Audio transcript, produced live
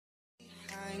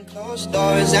Closed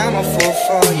doors, I'm a fool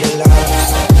for your love.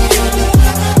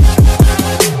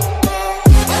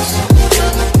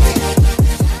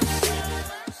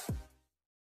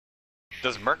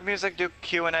 Does Merc Music do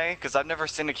Q&A? Because I've never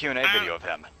seen a Q&A video of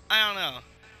him. I don't know.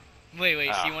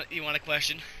 Wait, so you want a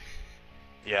question?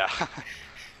 Yeah.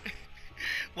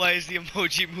 Why is the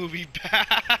Emoji Movie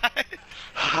bad?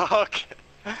 Okay.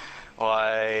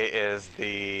 Why is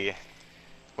the...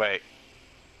 Wait.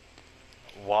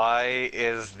 Why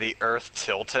is the Earth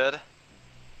tilted?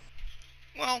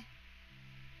 Well,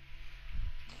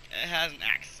 it has an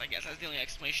axis, I guess. That's the only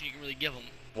explanation you can really give them.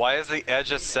 Why is the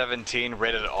Edge of 17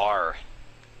 rated R?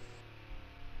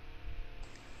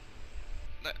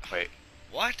 Wait.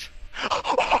 What?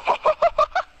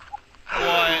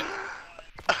 What?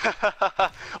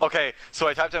 Okay, so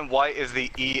I typed in why is the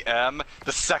EM.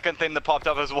 The second thing that popped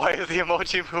up is why is the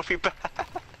Emoji Movie bad?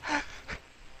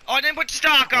 Oh, I didn't put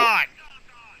stock on!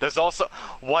 There's also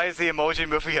why is the Emoji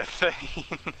Movie a thing?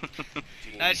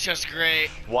 That's just great.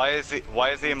 Why is the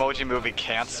Emoji Movie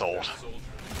canceled?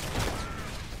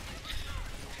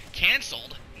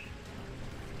 Cancelled?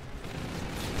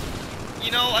 You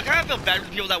know, I kind of feel bad for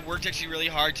the people that worked actually really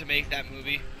hard to make that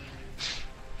movie.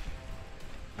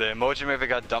 The Emoji Movie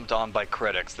got dumped on by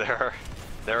critics. They're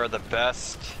the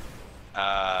best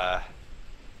best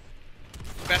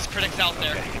critics out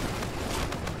there.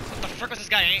 What the frick was this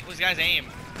guy's aim?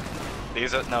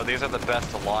 These are the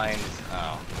best lines.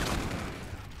 Oh.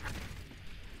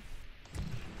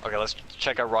 Okay, let's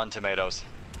check out Rotten Tomatoes.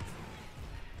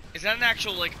 Is that an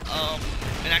actual like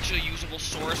an actually usable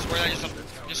source, or is that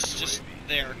just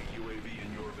there?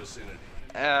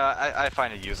 I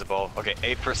find it usable. Okay,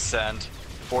 8%,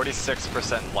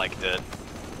 46% liked it.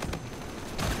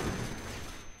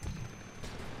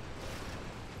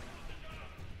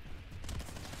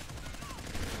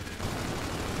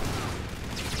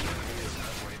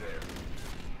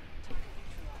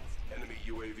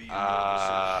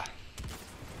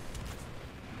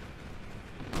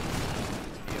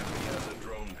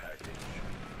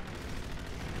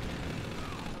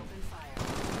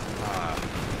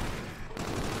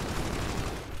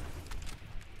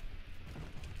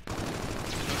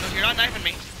 You're not knifing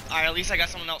me. Alright, at least I got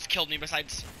someone else killed me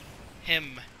besides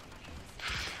him.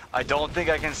 I don't think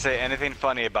I can say anything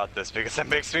funny about this because it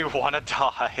makes me want to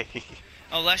die.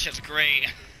 Oh, that's just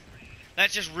great.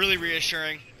 That's just really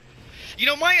reassuring. You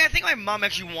know, I think my mom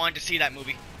actually wanted to see that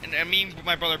movie, and me and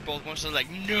my brother both were like,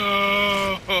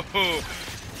 no.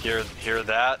 Hear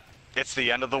that? It's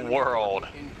the end of the world.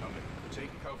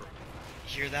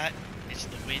 Hear that? It's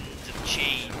the winds of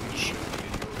change.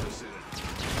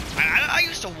 I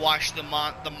used to watch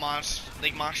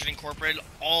Monsters Incorporated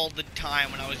all the time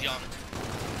when I was young.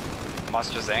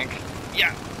 Monsters Inc?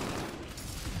 Yeah.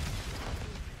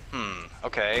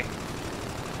 Okay.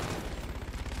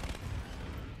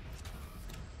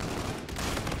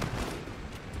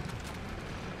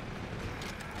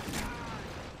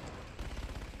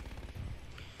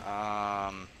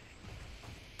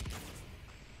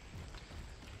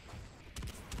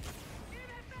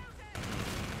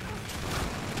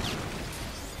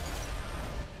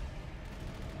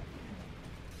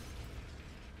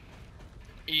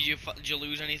 Did you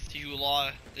lose anything?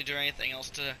 Is there anything else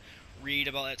to read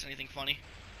about that's anything funny?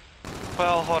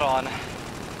 Well, hold on.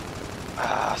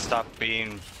 Stop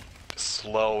being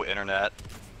slow, internet.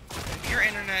 Your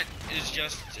internet is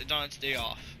just on its day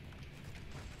off.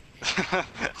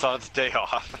 It's on its day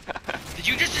off. Did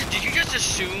you just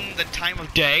assume the time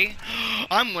of day?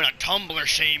 I'm gonna Tumblr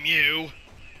shame you.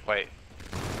 Wait.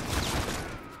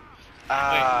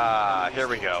 Here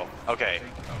we go. Okay.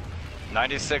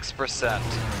 96%.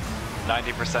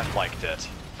 90% liked it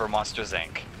for Monsters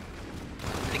Inc.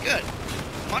 Pretty good.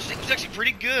 Monsters Inc was actually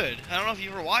pretty good. I don't know if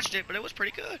you ever watched it, but it was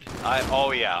pretty good.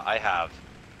 Oh yeah, I have.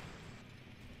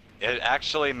 It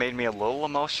actually made me a little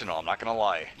emotional, I'm not gonna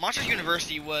lie. Monsters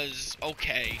University was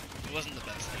okay. It wasn't the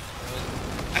best thing.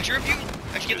 Actually,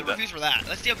 get the reviews for that.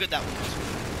 Let's see how good that one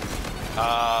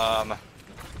was.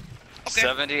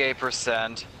 Okay.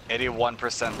 78%,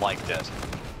 81% liked it.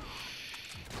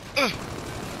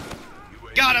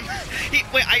 Got him!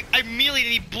 Wait, I mealeed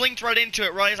and he blinked right into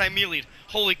it right as I mealeed.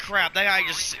 Holy crap, that guy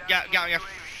just got me a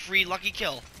free lucky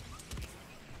kill.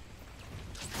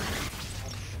 Oh,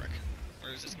 frick.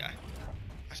 Where is this guy?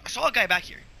 I saw a guy back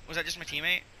here. Was that just my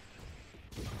teammate?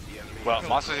 Well,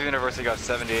 Monsters University got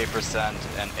 78%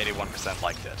 and 81%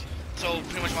 liked it. So,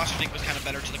 pretty much Monsters Inc was kind of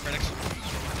better to the critics?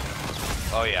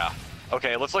 Oh yeah.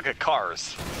 Okay, let's look at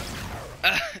Cars.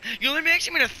 You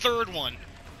actually made a third one.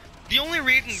 The only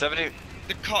reason...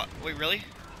 Wait, really?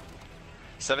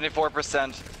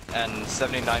 74% and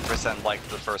 79% liked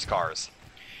the first Cars.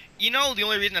 You know the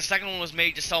only reason the second one was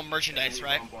made to sell merchandise,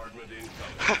 right?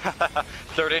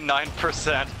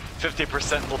 39%,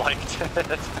 50% liked it.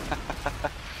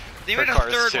 They For made a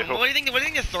Cars third 2. one. What do you think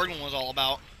the third one was all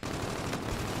about?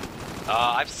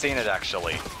 I've seen it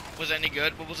actually. Was it any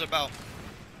good? What was it about?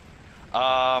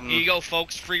 Here you go,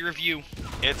 folks. Free review.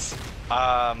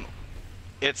 I'm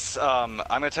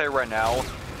gonna tell you right now,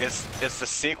 it's the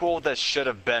sequel that should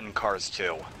have been Cars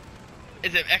 2.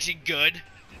 Is it actually good?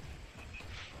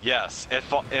 Yes, it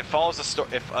follows the story.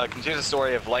 Continues the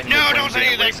story of Lightning No, McQueen don't say being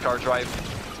a anything. race car drive.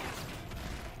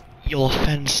 You'll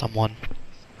offend someone.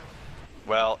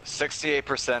 Well,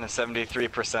 68% and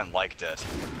 73% liked it.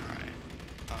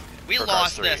 We For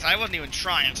lost Cars 3. this. I wasn't even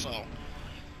trying, so.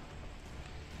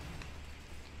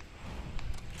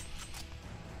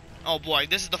 Oh boy,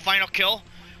 this is the final kill.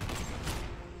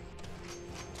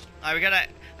 Alright, we gotta.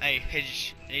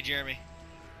 Hey, Jeremy.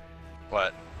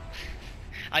 What?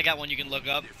 I got one you can look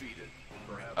up.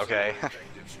 Okay.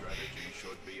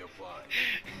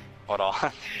 Hold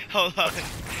on. Hold on.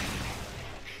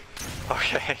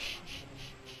 Okay.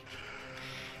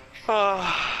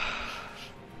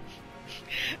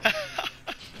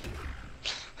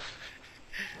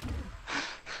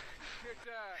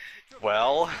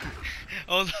 Well.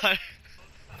 Hold on.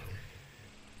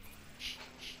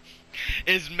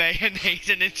 Is mayonnaise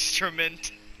an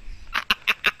instrument?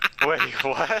 Wait,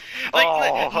 what?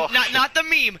 Like, not the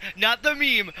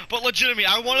meme, but legitimately,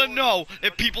 I want to know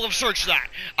if people have searched that.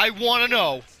 I want to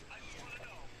know.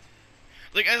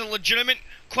 Like, as a legitimate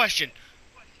question.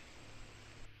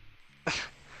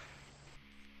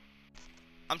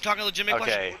 I'm talking a legitimate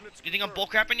question. You think I'm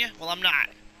bullcrapping you? Well, I'm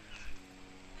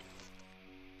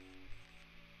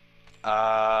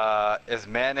not. Is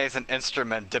mayonnaise an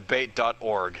instrument?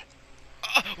 Debate.org.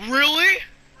 Really?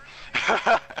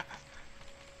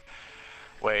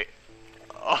 Wait.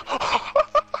 Oh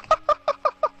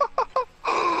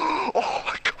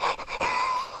my god.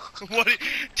 What?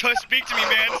 Speak to me,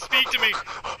 man. Speak to me.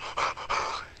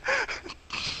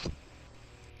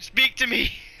 Speak to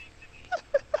me.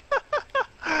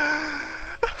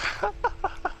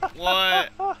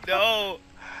 What? No.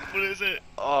 What is it?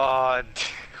 Oh, dude.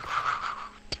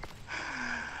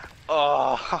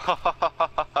 Oh.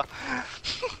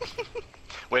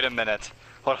 Wait a minute.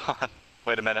 Hold on.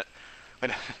 Wait a minute.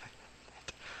 Wait a minute.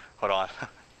 Hold on.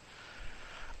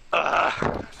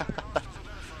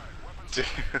 Dude.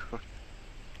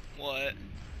 What?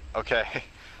 Okay.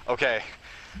 Okay.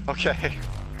 Okay.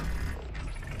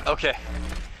 Okay.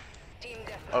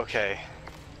 Okay.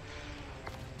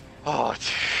 Oh, dude.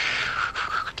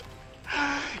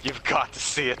 You've got to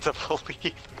see it to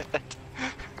believe it.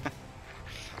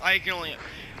 I can only...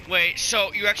 Wait,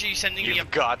 so you actually sending me a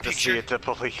You've got to picture? see it to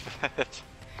believe it.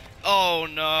 Oh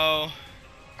no.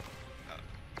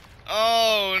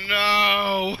 Oh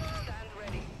no.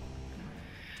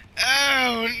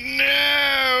 Oh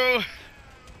no.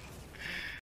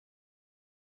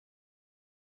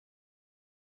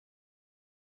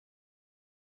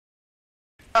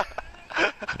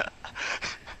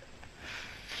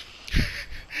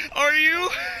 Are you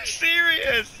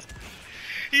serious?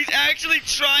 He's actually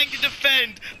trying to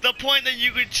defend the point that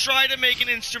you could try to make an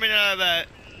instrument out of that.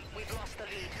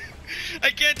 I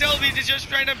can't tell if he's just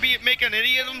trying to make an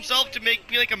idiot of himself to be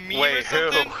like a meme or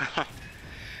something.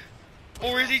 Who?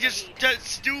 Or is he just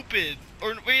stupid?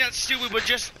 Or maybe not stupid, but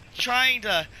just trying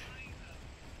to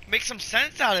make some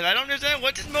sense out of it. I don't understand.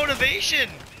 What's his motivation?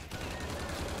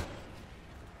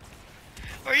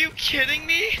 Are you kidding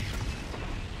me?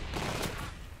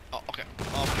 Oh, okay.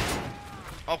 Oh,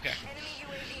 okay.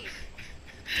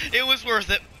 It was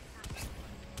worth it.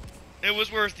 It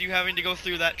was worth you having to go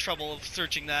through that trouble of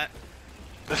searching that.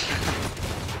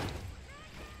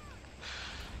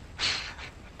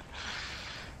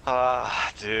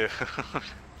 Dude.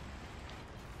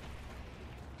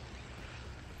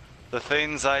 The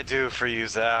things I do for you,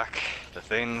 Zach. The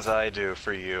things I do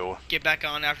for you. Get back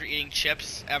on after eating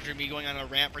chips, after me going on a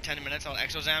rant for 10 minutes on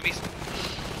Exo Zombies.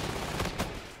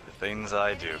 The things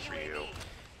I do for you.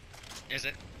 Is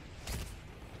it?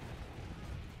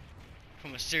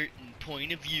 From a certain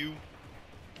point of view.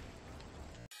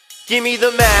 Give me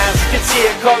the mask, it's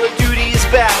here, Call of Duty is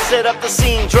back. Set up the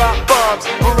scene, drop bombs,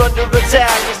 we're under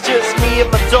attack. It's just me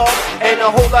and my dog, and a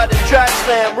whole lot of trash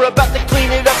land. We're about to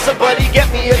clean it up, somebody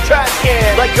get me a trash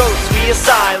can. Like ghosts, we are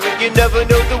silent, you never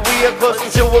know that we are close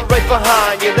until we're right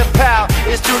behind you. Then pow,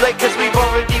 it's too late cause we've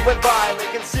already went violent.